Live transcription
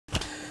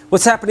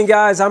What's happening,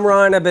 guys? I'm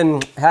Ryan. I've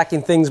been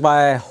hacking things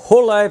my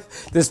whole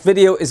life. This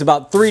video is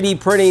about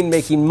 3D printing,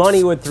 making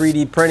money with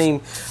 3D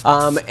printing,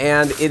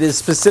 and it is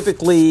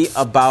specifically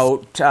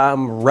about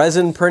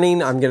resin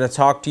printing. I'm going to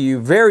talk to you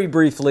very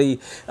briefly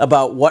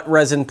about what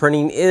resin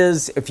printing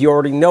is. If you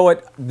already know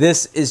it,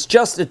 this is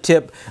just a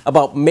tip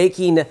about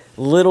making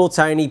little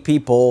tiny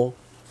people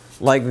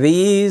like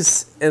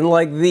these and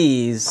like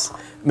these,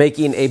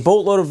 making a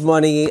boatload of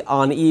money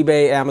on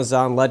eBay,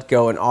 Amazon,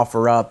 Letgo, and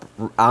OfferUp.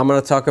 I'm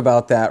going to talk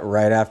about that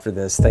right after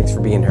this. Thanks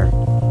for being here.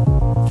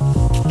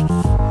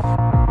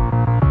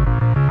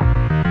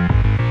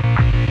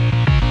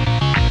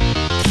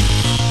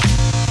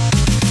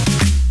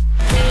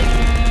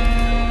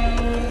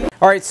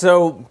 All right,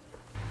 so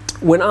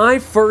when I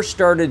first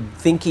started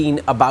thinking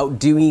about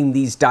doing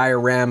these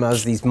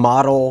dioramas, these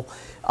model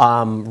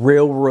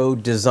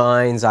railroad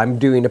designs, I'm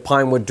doing a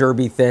Pinewood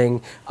Derby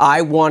thing,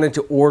 I wanted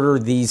to order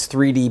these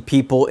 3D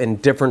people in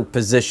different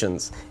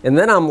positions. And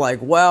then I'm like,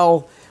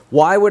 well,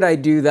 why would I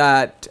do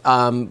that?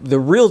 The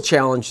real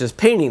challenge is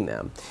painting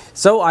them.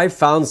 So I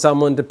found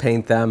someone to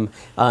paint them.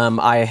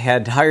 I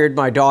had hired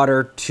my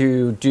daughter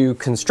to do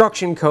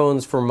construction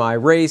cones for my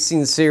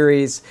racing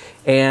series,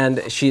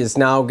 and she is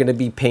now going to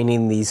be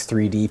painting these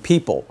 3D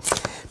people.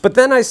 But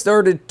then I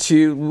started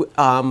to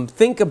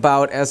think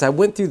about, as I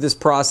went through this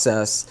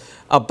process,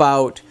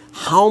 about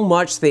how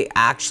much they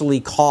actually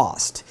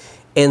cost.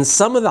 And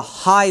some of the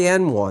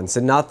high-end ones,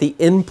 and not the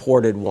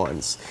imported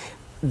ones,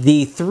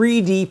 the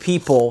 3D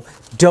people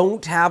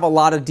don't have a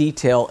lot of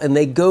detail and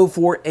they go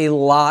for a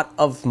lot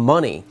of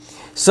money.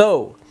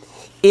 So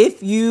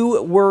if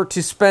you were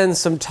to spend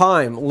some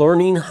time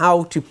learning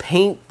how to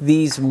paint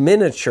these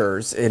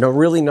miniatures in a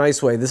really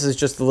nice way, this is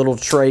just a little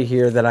tray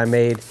here that I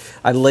made.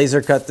 I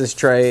laser cut this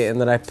tray and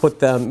then I put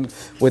them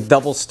with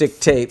double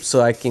stick tape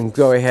so I can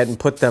go ahead and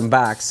put them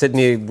back.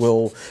 Sydney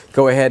will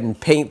go ahead and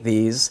paint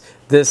these.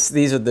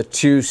 These are the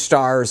two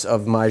stars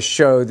of my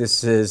show.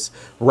 This is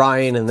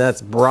Ryan and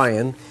that's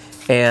Brian.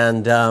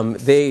 And I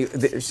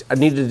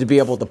needed to be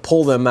able to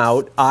pull them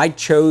out. I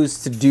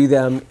chose to do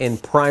them in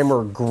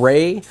primer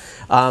gray,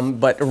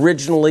 but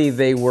originally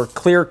they were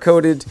clear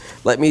coated.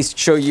 Let me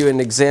show you an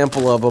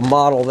example of a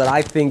model that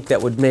I think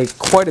that would make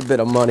quite a bit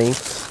of money.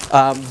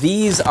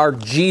 These are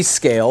G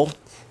scale.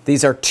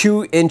 These are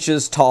 2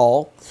 inches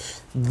tall.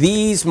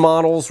 These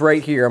models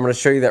right here, I'm going to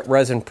show you that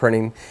resin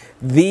printing.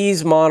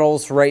 These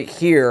models right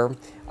here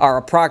are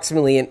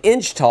approximately 1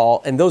 inch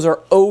tall, and those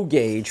are O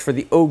gauge for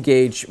the O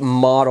gauge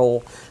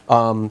model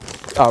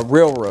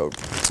railroad.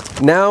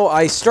 Now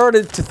I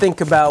started to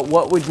think about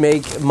what would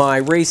make my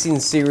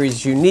racing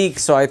series unique,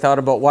 so I thought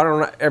about why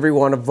don't every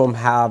one of them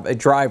have a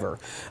driver.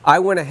 I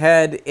went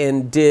ahead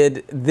and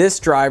did this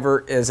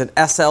driver as an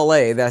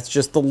SLA, that's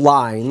just the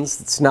lines,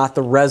 it's not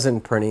the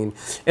resin printing.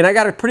 And I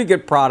got a pretty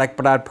good product,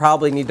 but I'd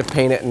probably need to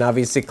paint it and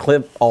obviously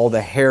clip all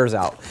the hairs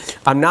out.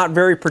 I'm not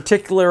very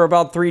particular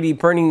about 3D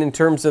printing in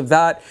terms of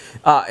that,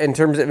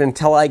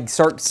 until I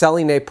start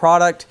selling a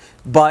product,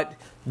 but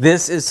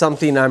this is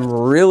something I'm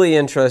really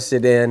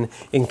interested in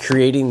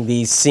creating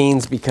these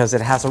scenes because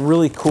it has a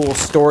really cool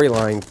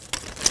storyline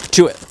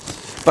to it.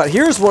 But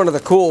here's one of the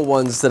cool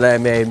ones that I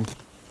made.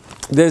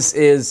 This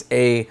is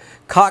a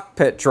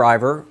cockpit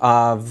driver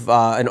of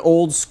an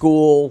old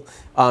school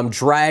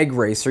drag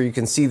racer. You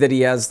can see that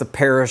he has the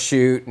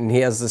parachute and he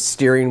has the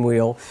steering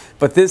wheel,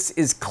 but this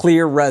is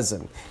clear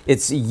resin.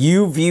 It's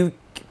UV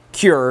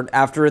cured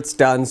after it's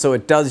done, so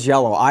it does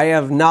yellow. I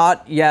have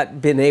not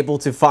yet been able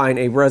to find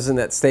a resin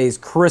that stays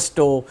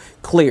crystal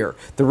clear.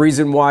 The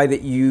reason why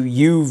that you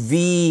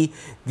UV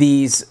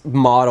these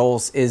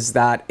models is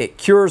that it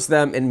cures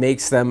them and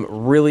makes them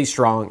really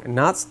strong.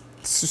 Not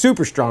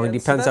super strong, it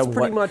depends on what.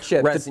 Pretty much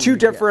it. The two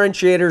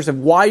differentiators of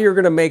why you're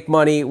going to make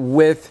money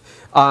with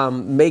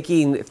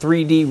making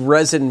 3D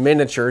resin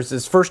miniatures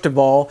is, first of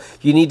all,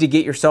 you need to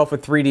get yourself a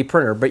 3D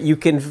printer, but you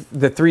can,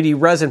 the 3D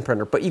resin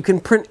printer, but you can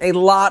print a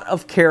lot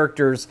of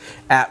characters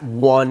at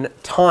one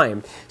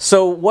time.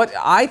 So what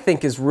I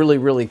think is really,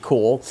 really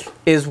cool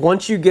is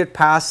once you get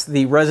past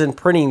the resin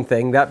printing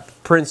thing that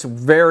prints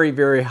very,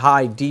 very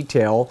high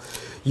detail,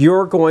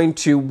 you're going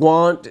to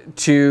want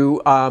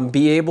to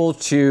be able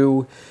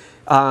to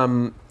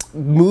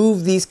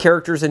move these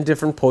characters in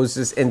different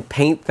poses and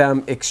paint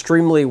them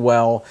extremely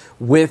well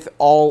with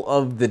all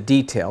of the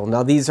detail.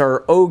 Now these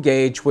are O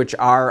gauge, which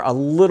are a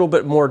little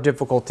bit more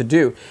difficult to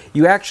do.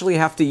 You actually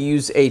have to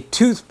use a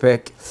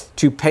toothpick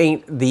to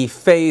paint the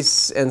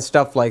face and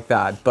stuff like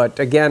that. But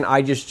again,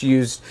 I just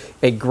used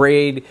a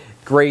gray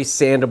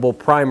sandable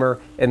primer,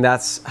 and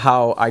that's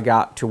how I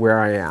got to where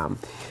I am.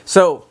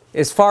 So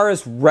as far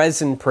as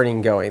resin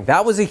printing going,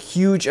 that was a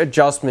huge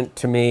adjustment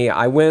to me.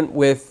 I went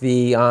with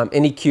the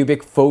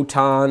Anycubic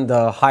Photon,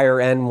 the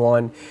higher end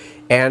one,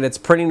 and it's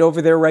printing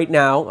over there right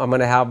now. I'm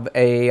going to have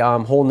a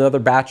whole nother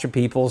batch of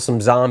people,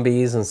 some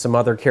zombies and some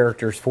other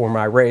characters for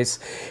my race.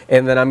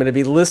 And then I'm going to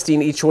be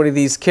listing each one of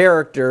these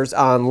characters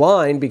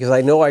online because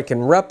I know I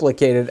can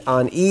replicate it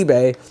on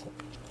eBay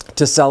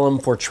to sell them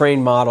for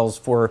train models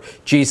for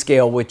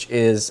G-Scale, which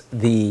is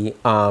the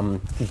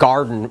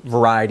garden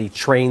variety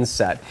train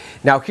set.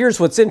 Now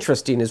here's what's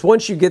interesting is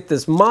once you get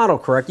this model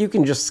correct, you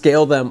can just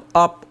scale them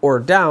up or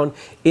down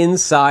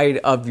inside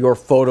of your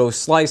photo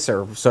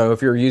slicer. So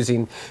if you're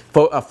using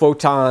a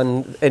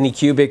Photon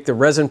Anycubic, the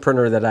resin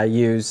printer that I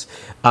use,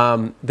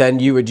 then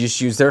you would just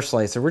use their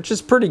slicer, which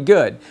is pretty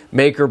good.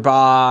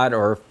 MakerBot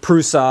or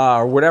Prusa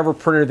or whatever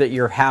printer that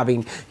you're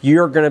having,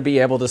 you're going to be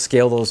able to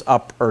scale those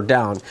up or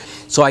down.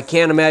 So I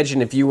can't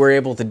imagine if you were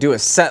able to do a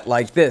set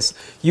like this,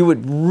 you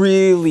would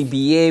really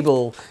be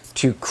able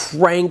to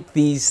crank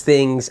these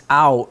things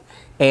out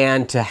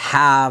and to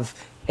have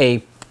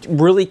a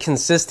really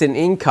consistent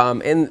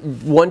income.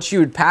 And once you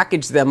would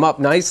package them up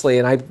nicely,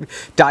 and I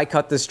die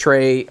cut this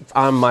tray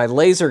on my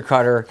laser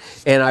cutter,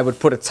 and I would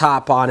put a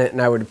top on it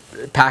and I would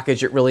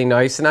package it really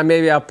nice, and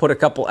maybe I'll put a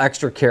couple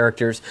extra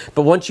characters.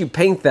 But once you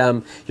paint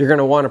them, you're going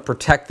to want to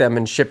protect them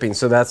in shipping.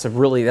 So that's a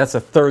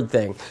third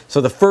thing.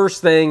 So the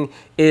first thing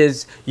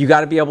is you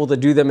got to be able to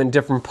do them in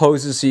different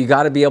poses, so you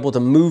got to be able to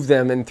move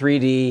them in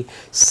 3D.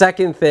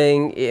 Second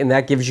thing, and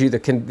that gives you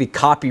the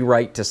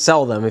copyright to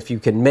sell them if you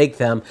can make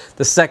them.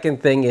 The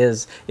second thing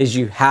is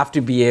you have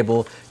to be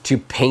able to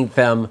paint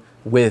them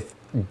with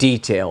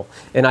detail.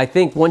 And I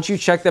think once you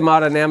check them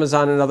out on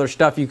Amazon and other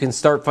stuff, you can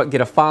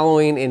get a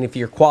following, and if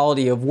your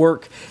quality of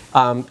work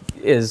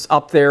is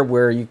up there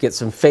where you get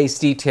some face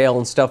detail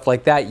and stuff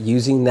like that,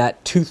 using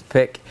that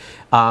toothpick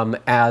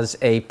as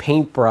a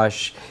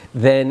paintbrush,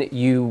 then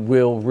you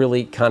will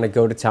really kind of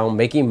go to town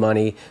making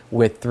money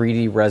with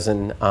 3D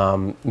resin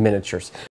miniatures.